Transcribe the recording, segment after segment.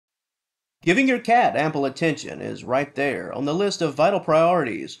Giving your cat ample attention is right there on the list of vital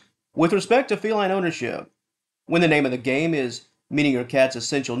priorities with respect to feline ownership. When the name of the game is meeting your cat's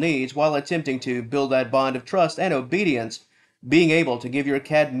essential needs while attempting to build that bond of trust and obedience, being able to give your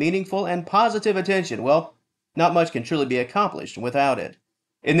cat meaningful and positive attention, well, not much can truly be accomplished without it.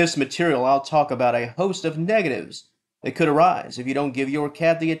 In this material, I'll talk about a host of negatives that could arise if you don't give your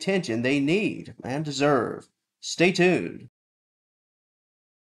cat the attention they need and deserve. Stay tuned.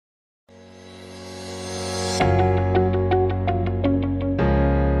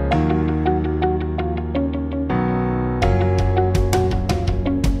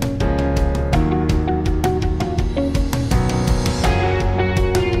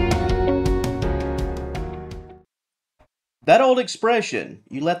 That old expression,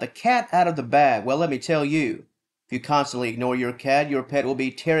 you let the cat out of the bag. Well, let me tell you, if you constantly ignore your cat, your pet will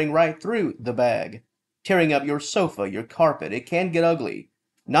be tearing right through the bag, tearing up your sofa, your carpet. It can get ugly.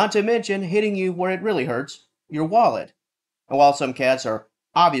 Not to mention hitting you where it really hurts, your wallet. And while some cats are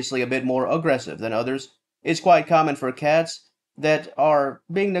obviously a bit more aggressive than others, it's quite common for cats that are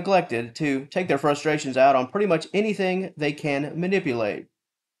being neglected to take their frustrations out on pretty much anything they can manipulate.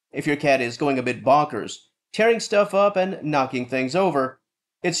 If your cat is going a bit bonkers, tearing stuff up and knocking things over,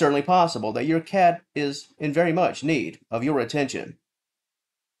 it's certainly possible that your cat is in very much need of your attention.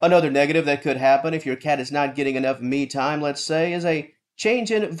 Another negative that could happen if your cat is not getting enough me time, let's say, is a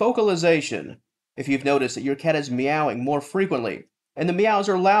change in vocalization. If you've noticed that your cat is meowing more frequently, and the meows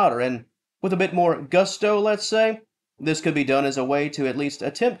are louder and with a bit more gusto, let's say, this could be done as a way to at least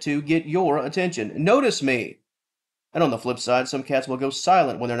attempt to get your attention. Notice me! And on the flip side, some cats will go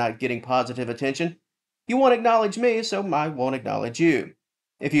silent when they're not getting positive attention. You won't acknowledge me, so I won't acknowledge you.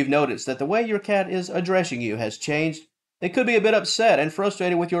 If you've noticed that the way your cat is addressing you has changed, they could be a bit upset and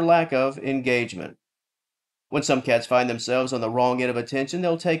frustrated with your lack of engagement. When some cats find themselves on the wrong end of attention,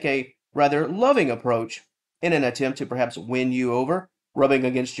 they'll take a rather loving approach in an attempt to perhaps win you over, rubbing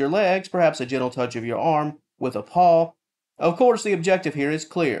against your legs, perhaps a gentle touch of your arm with a paw. Of course, the objective here is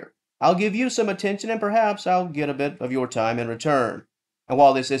clear. I'll give you some attention and perhaps I'll get a bit of your time in return. And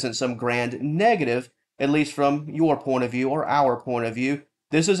while this isn't some grand negative, at least from your point of view or our point of view,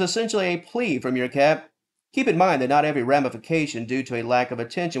 this is essentially a plea from your cat. Keep in mind that not every ramification due to a lack of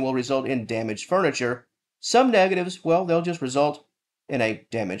attention will result in damaged furniture. Some negatives, well, they'll just result in a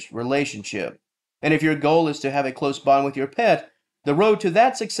damaged relationship. And if your goal is to have a close bond with your pet, the road to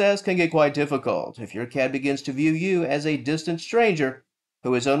that success can get quite difficult if your cat begins to view you as a distant stranger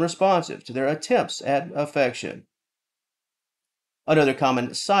who is unresponsive to their attempts at affection. Another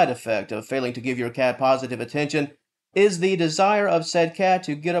common side effect of failing to give your cat positive attention is the desire of said cat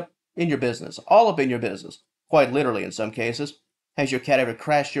to get up in your business, all up in your business, quite literally in some cases. Has your cat ever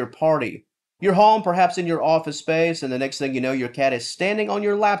crashed your party? Your home, perhaps in your office space, and the next thing you know, your cat is standing on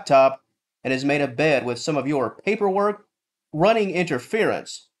your laptop and has made a bed with some of your paperwork, running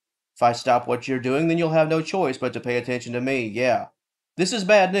interference. If I stop what you're doing, then you'll have no choice but to pay attention to me. Yeah. This is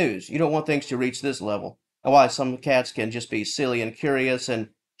bad news. You don't want things to reach this level. And while some cats can just be silly and curious and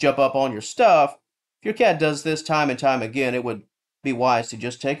jump up on your stuff, if your cat does this time and time again, it would be wise to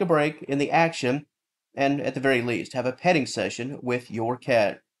just take a break in the action and, at the very least, have a petting session with your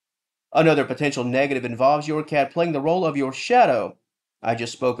cat. Another potential negative involves your cat playing the role of your shadow. I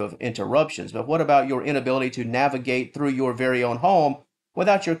just spoke of interruptions, but what about your inability to navigate through your very own home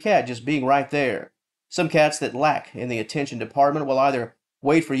without your cat just being right there? Some cats that lack in the attention department will either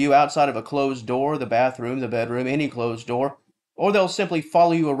wait for you outside of a closed door, the bathroom, the bedroom, any closed door, or they'll simply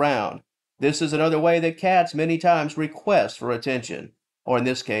follow you around. This is another way that cats many times request for attention, or in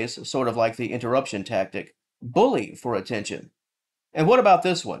this case, sort of like the interruption tactic, bully for attention. And what about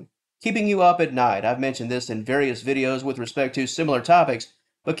this one? Keeping you up at night. I've mentioned this in various videos with respect to similar topics,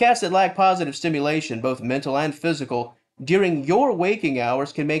 but cats that lack positive stimulation, both mental and physical, during your waking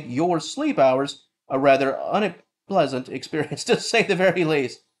hours can make your sleep hours a rather unpleasant experience, to say the very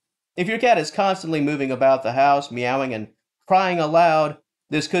least. If your cat is constantly moving about the house, meowing and crying aloud,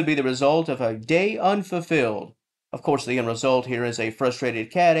 this could be the result of a day unfulfilled. Of course, the end result here is a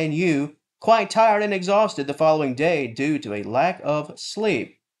frustrated cat and you, quite tired and exhausted the following day due to a lack of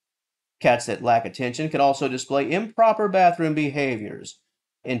sleep. Cats that lack attention can also display improper bathroom behaviors,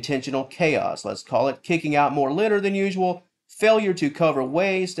 intentional chaos, let's call it, kicking out more litter than usual, failure to cover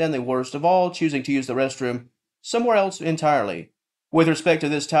waste, and the worst of all, choosing to use the restroom somewhere else entirely. With respect to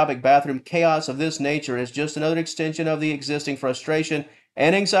this topic, bathroom chaos of this nature is just another extension of the existing frustration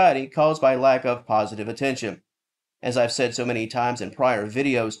and anxiety caused by lack of positive attention. As I've said so many times in prior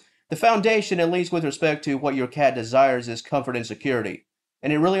videos, the foundation, at least with respect to what your cat desires, is comfort and security.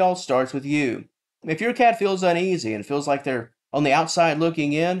 And it really all starts with you. If your cat feels uneasy and feels like they're on the outside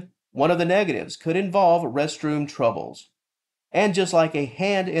looking in, One of the negatives could involve restroom troubles. And just like a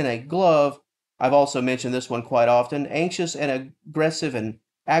hand in a glove, I've also mentioned this one quite often, anxious and aggressive and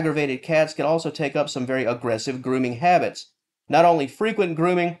aggravated cats can also take up some very aggressive grooming habits. Not only frequent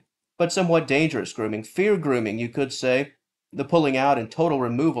grooming, but somewhat dangerous grooming, fear grooming, you could say, the pulling out and total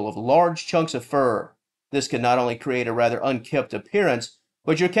removal of large chunks of fur. This can not only create a rather unkempt appearance,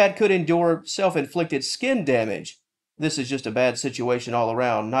 but your cat could endure self-inflicted skin damage. This is just a bad situation all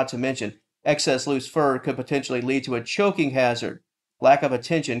around, not to mention excess loose fur could potentially lead to a choking hazard. Lack of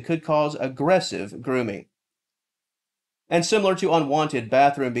attention could cause aggressive grooming. And similar to unwanted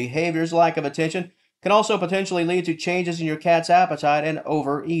bathroom behaviors, lack of attention can also potentially lead to changes in your cat's appetite and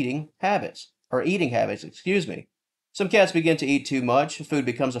overeating habits, or eating habits, excuse me. Some cats begin to eat too much, food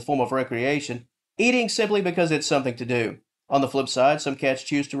becomes a form of recreation, eating simply because it's something to do. On the flip side, some cats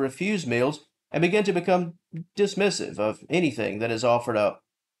choose to refuse meals and begin to become dismissive of anything that is offered up.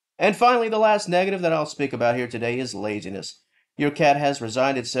 And finally, the last negative that I'll speak about here today is laziness. Your cat has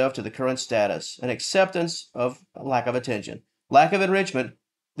resigned itself to the current status, an acceptance of lack of attention, lack of enrichment.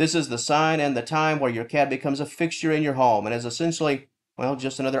 This is the sign and the time where your cat becomes a fixture in your home and is essentially, well,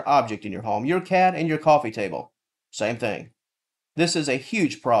 just another object in your home. Your cat and your coffee table. Same thing. This is a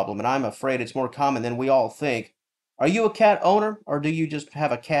huge problem, and I'm afraid it's more common than we all think. Are you a cat owner, or do you just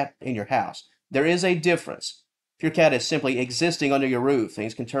have a cat in your house? There is a difference. If your cat is simply existing under your roof,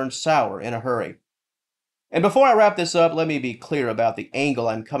 things can turn sour in a hurry. And before I wrap this up, let me be clear about the angle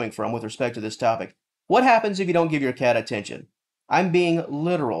I'm coming from with respect to this topic. What happens if you don't give your cat attention? I'm being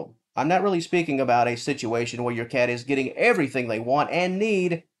literal. I'm not really speaking about a situation where your cat is getting everything they want and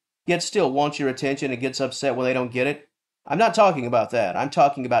need, yet still wants your attention and gets upset when they don't get it. I'm not talking about that. I'm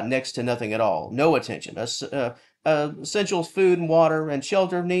talking about next to nothing at all. No attention. Essentials, food and water and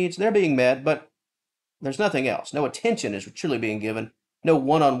shelter needs, they're being met, but there's nothing else. No attention is truly being given. No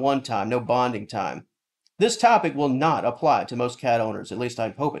one-on-one time, no bonding time. This topic will not apply to most cat owners, at least I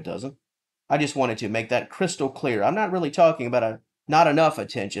hope it doesn't. I just wanted to make that crystal clear. I'm not really talking about not enough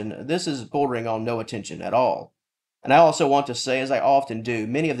attention. This is bordering on no attention at all. And I also want to say, as I often do,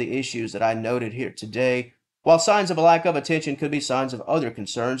 many of the issues that I noted here today, while signs of a lack of attention could be signs of other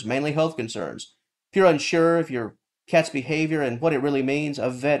concerns, mainly health concerns. If you're unsure of your cat's behavior and what it really means,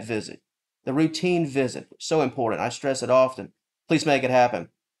 a vet visit. The routine visit, so important. I stress it often. Please make it happen.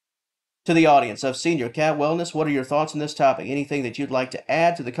 To the audience of Senior Cat Wellness, what are your thoughts on this topic? Anything that you'd like to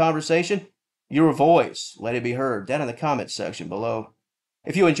add to the conversation? Your voice, let it be heard down in the comments section below.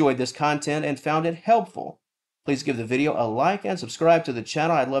 If you enjoyed this content and found it helpful, please give the video a like and subscribe to the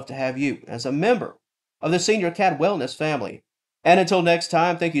channel. I'd love to have you as a member of the Senior Cat Wellness family. And until next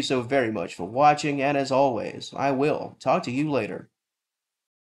time, thank you so very much for watching, and as always, I will talk to you later.